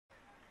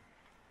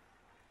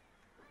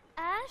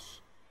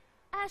Ash?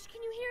 Ash,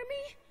 can you hear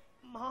me?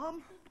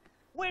 Mom?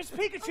 Where's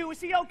Pikachu? Is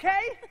he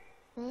okay?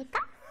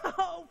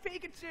 Oh,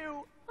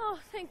 Pikachu! Oh,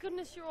 thank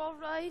goodness you're all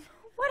right.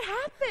 What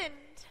happened?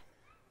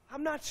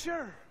 I'm not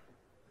sure.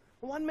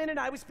 One minute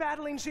I was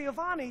battling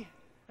Giovanni,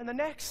 and the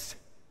next,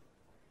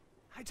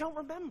 I don't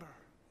remember.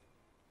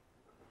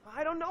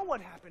 I don't know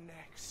what happened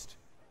next.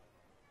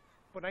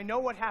 But I know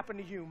what happened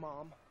to you,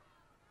 Mom.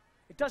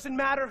 It doesn't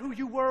matter who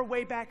you were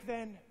way back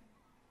then.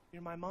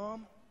 You're my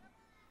mom,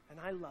 and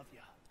I love you.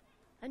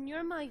 And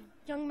you're my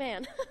young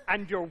man.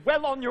 And you're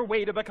well on your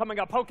way to becoming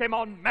a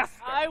Pokémon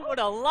master. I would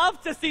have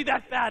loved to see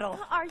that battle.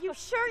 Are you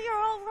sure you're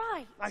all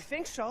right? I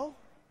think so.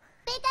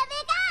 Pika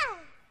Pika!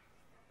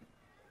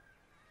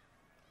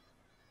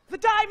 The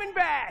Diamond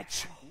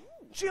Badge!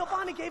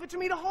 Giovanni gave it to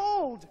me to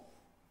hold.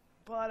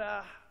 But,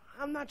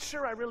 I'm not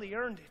sure I really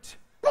earned it.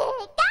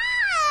 Pika!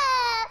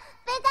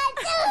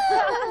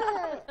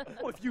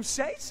 Pikachu! Well, if you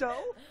say so.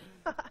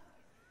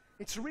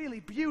 It's really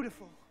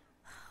beautiful.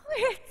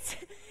 It's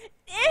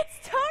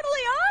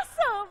totally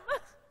awesome!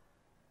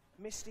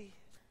 Misty,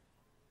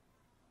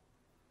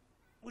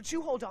 would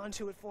you hold on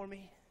to it for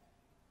me?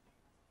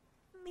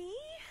 Me?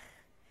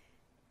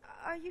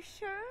 Are you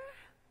sure?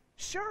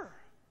 Sure.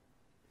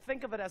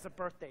 Think of it as a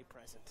birthday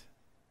present.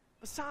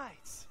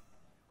 Besides,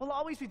 we'll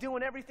always be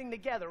doing everything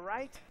together,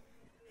 right?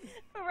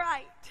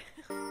 Right.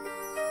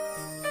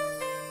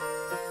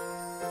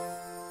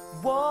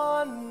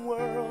 One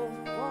world,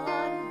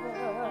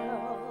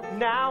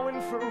 now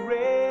and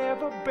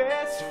forever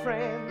best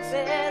friends.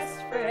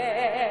 Best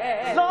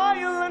friend.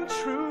 Loyal and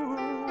true,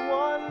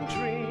 one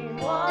dream.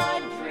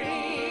 One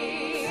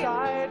dream.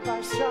 Side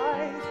by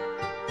side,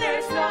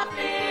 There's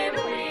nothing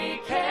we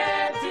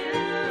can't do.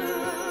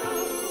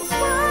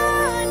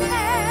 One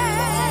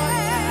hand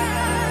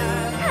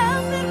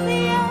helping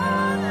the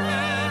other.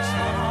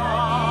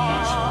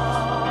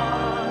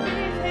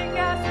 Everything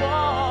as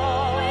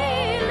one. We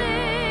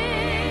live.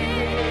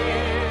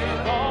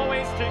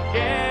 Always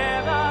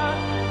together.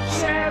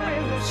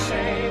 sharing the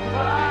same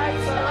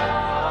lights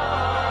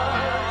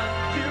on.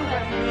 You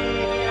and me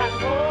and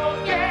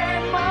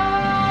Pokémon.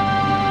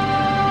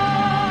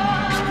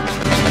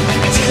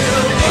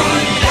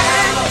 Giovanni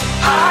and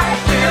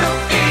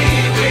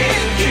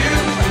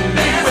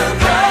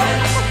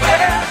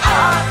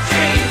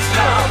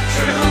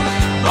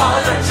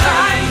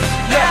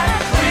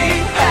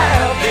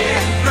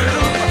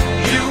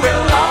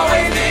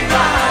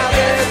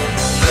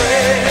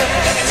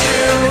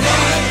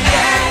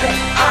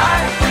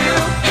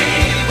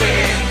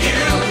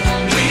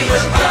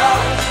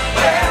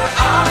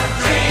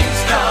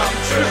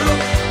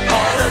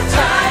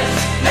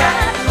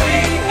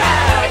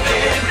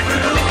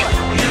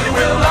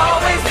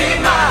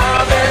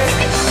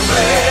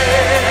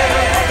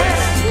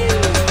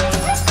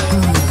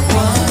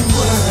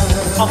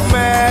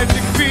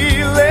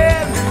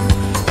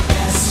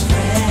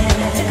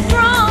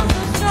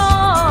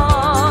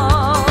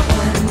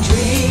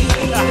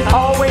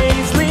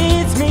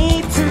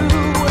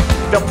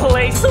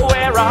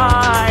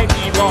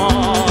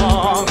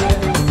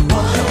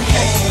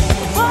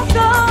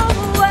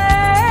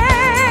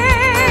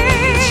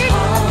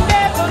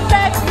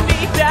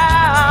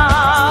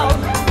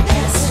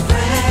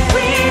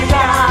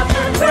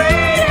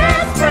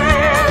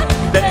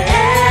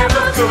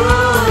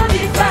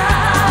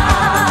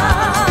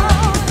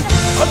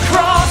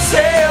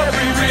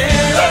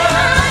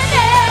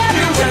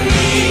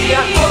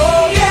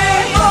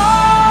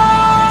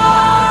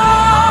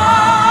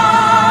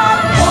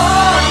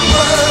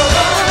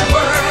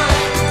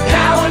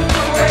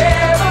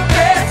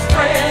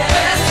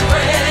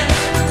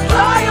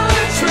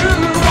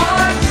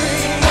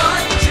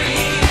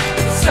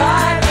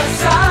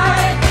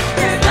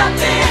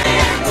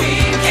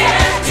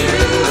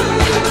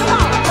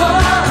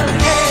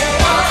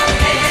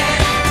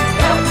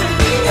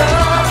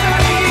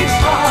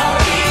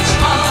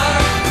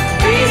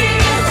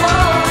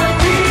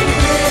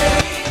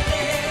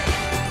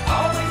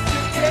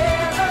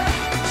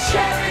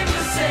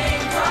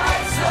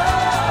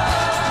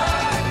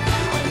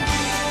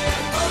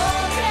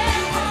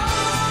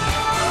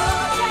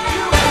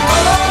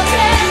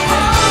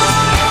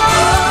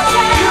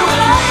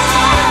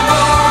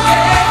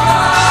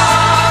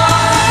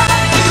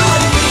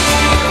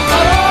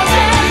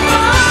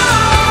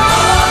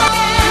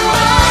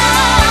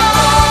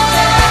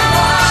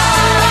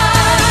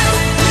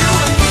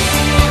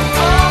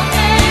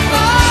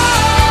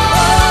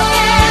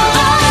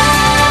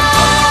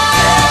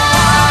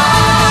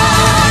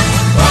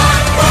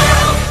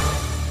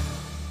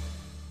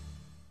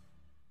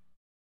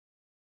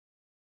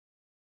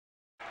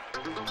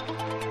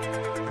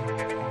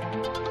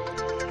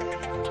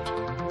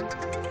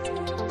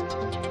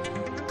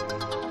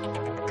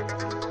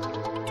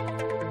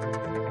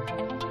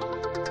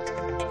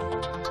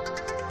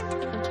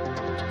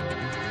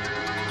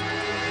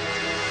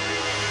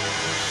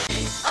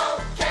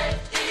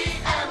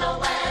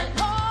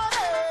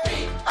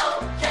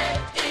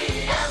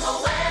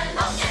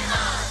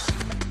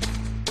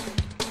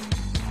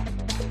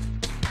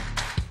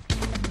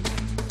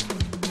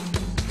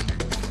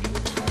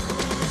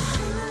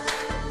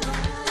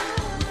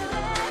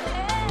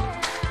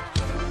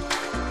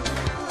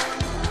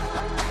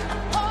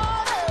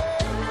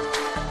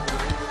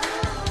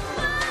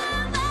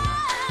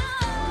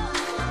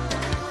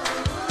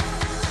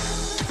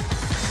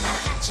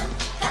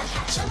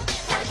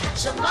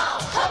catch 'em all.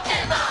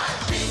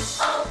 Pokemon.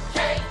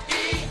 P-O-K-E-M-O-N.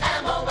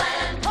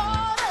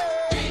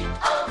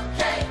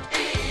 P-O-K-E-M-O-N.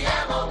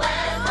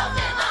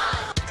 Pokemon.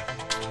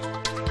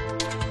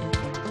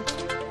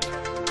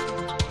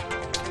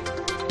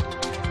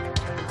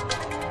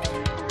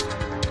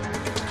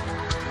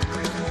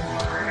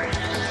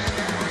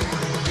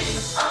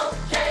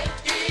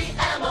 P-O-K-E-M-O-N.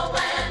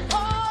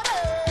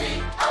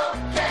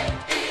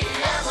 P-O-K-E-M-O-N.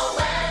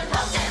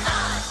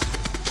 Pokemon.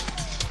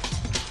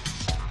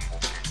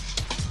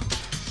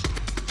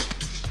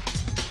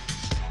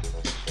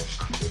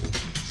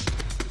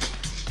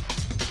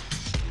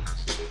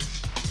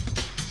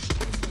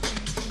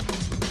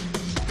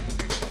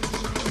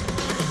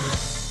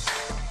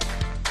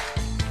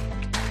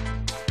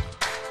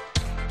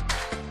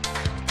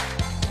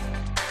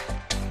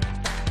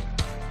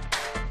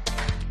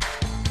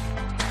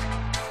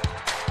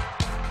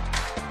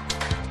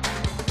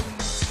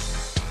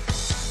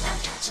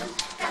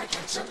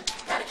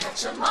 Gotta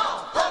catch 'em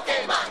all.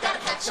 Pokemon, gotta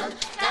catch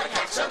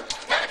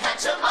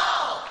 'em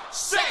all.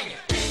 Sing it.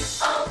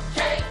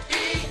 P-O-K-E-M-O-N.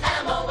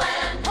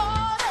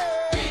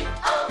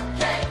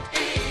 P-O-K-E-M-O-N.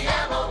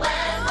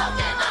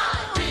 Pokemon.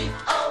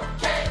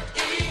 P-O-K-E-M-O-N.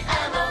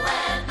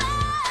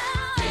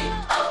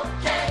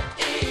 P-O-K-E-M-O-N.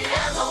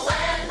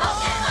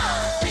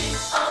 Pokemon.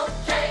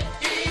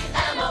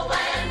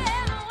 P-O-K-E-M-O-N.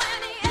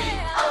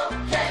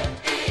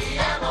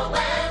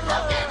 P-O-K-E-M-O-N.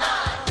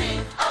 Pokemon.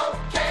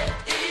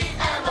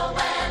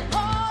 P-O-K-E-M-O-N.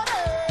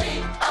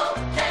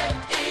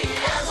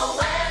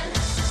 P-O-K-E-M-O-N.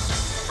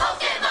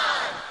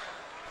 Pokemon.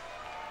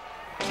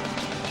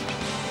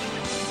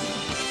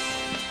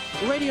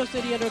 Radio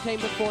City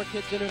Entertainment,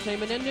 4Kids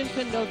Entertainment, and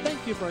Nintendo,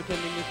 thank you for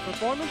attending this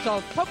performance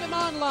of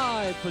Pokemon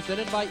Live,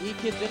 presented by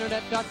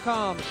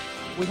eKidsInternet.com.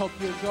 We hope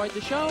you enjoyed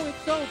the show. If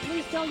so,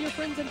 please tell your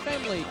friends and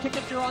family.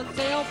 Tickets are on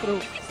sale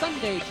through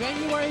Sunday,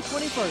 January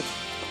 21st.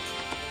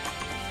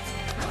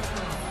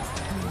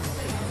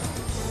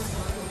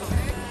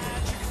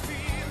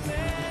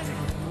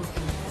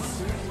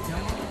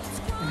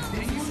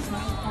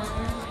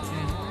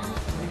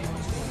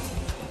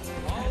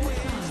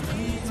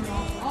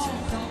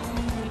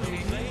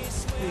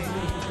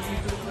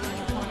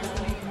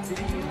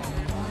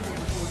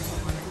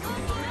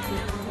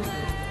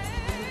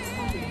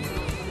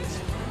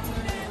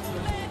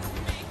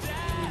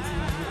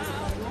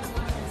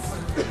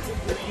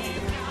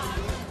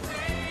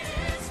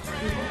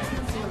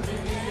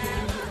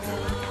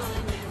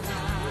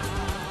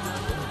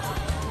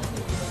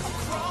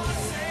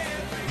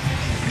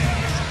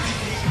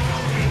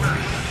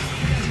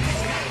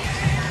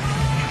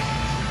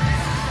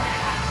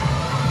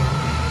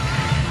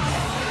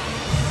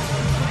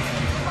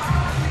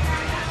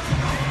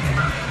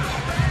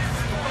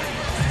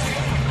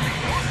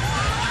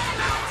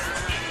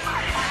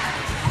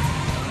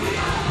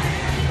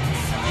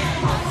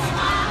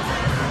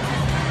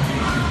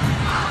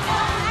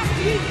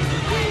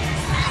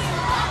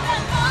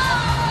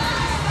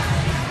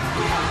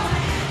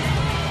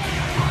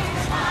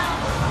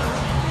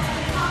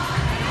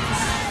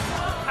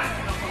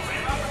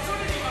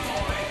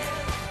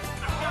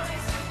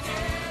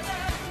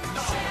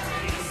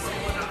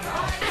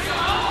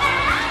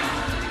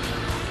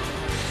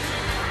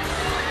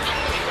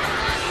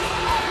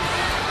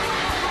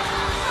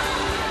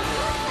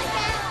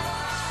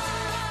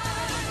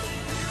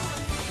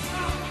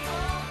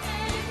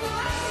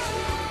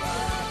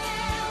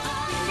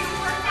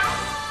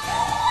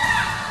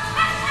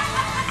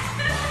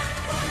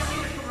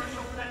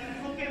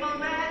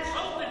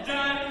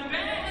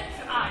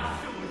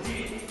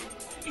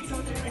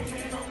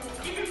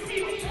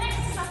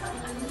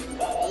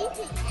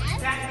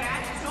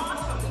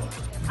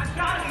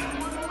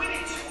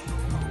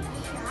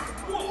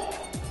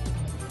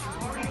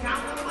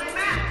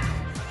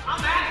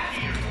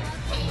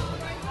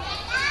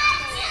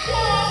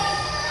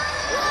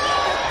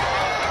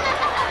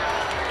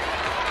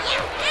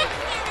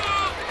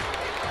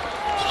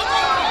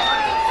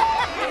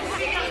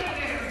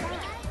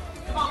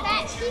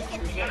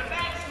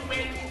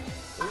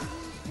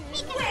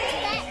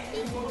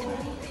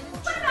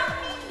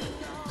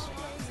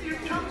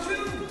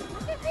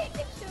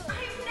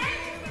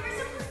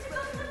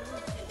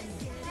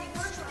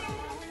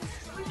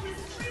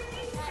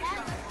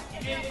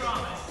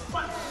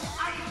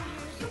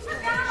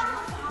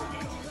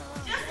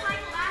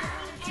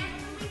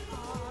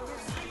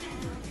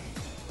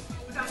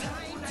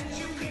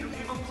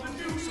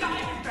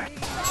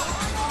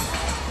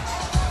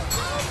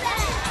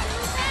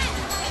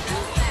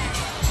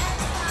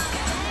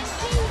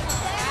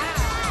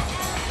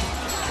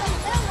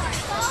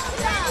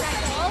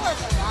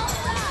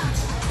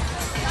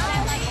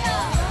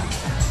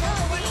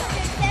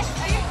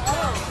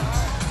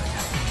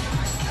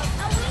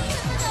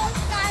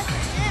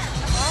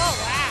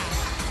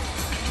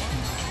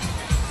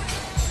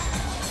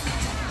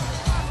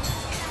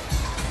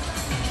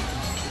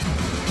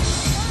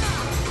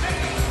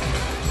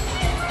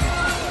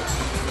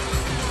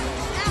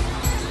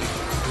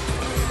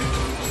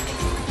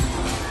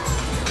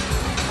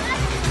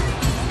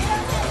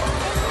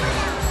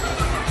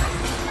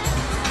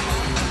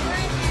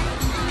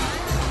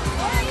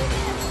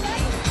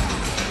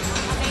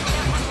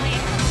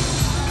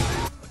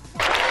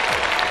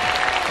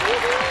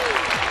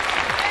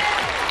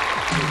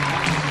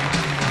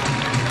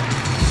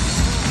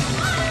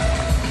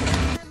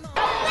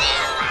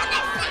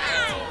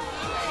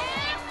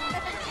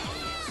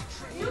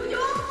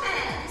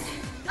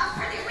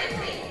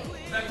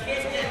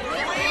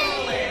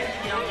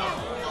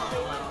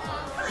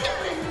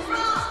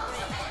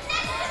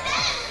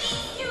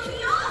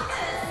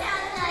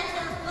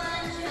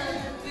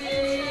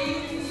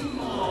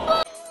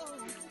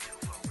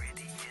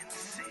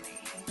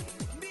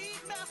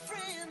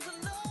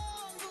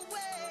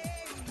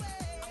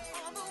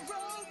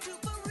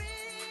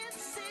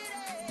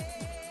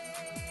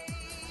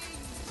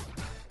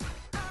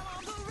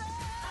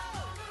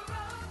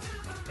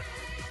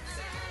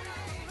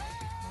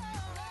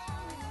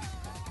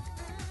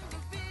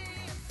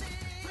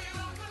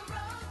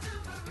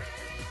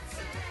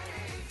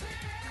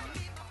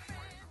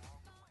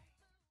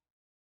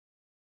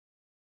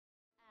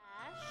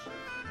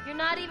 You're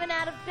not even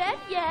out of bed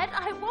yet.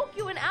 I woke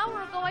you an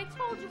hour ago. I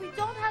told you we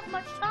don't have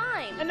much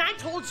time. And I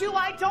told you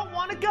I don't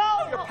want to go.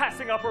 You're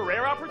passing up a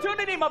rare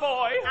opportunity, my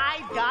boy.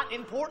 I've got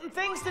important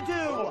things to do.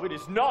 Oh, it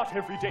is not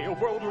every day a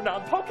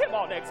world-renowned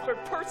Pokémon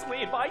expert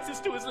personally invites us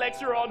to his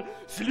lecture on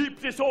sleep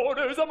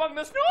disorders among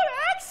the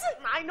Snorlax.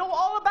 I know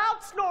all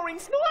about snoring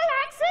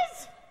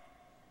Snorlaxes.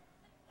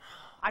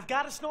 I've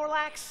got a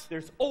Snorlax.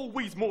 There's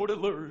always more to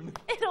learn.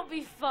 It'll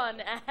be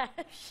fun,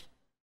 Ash.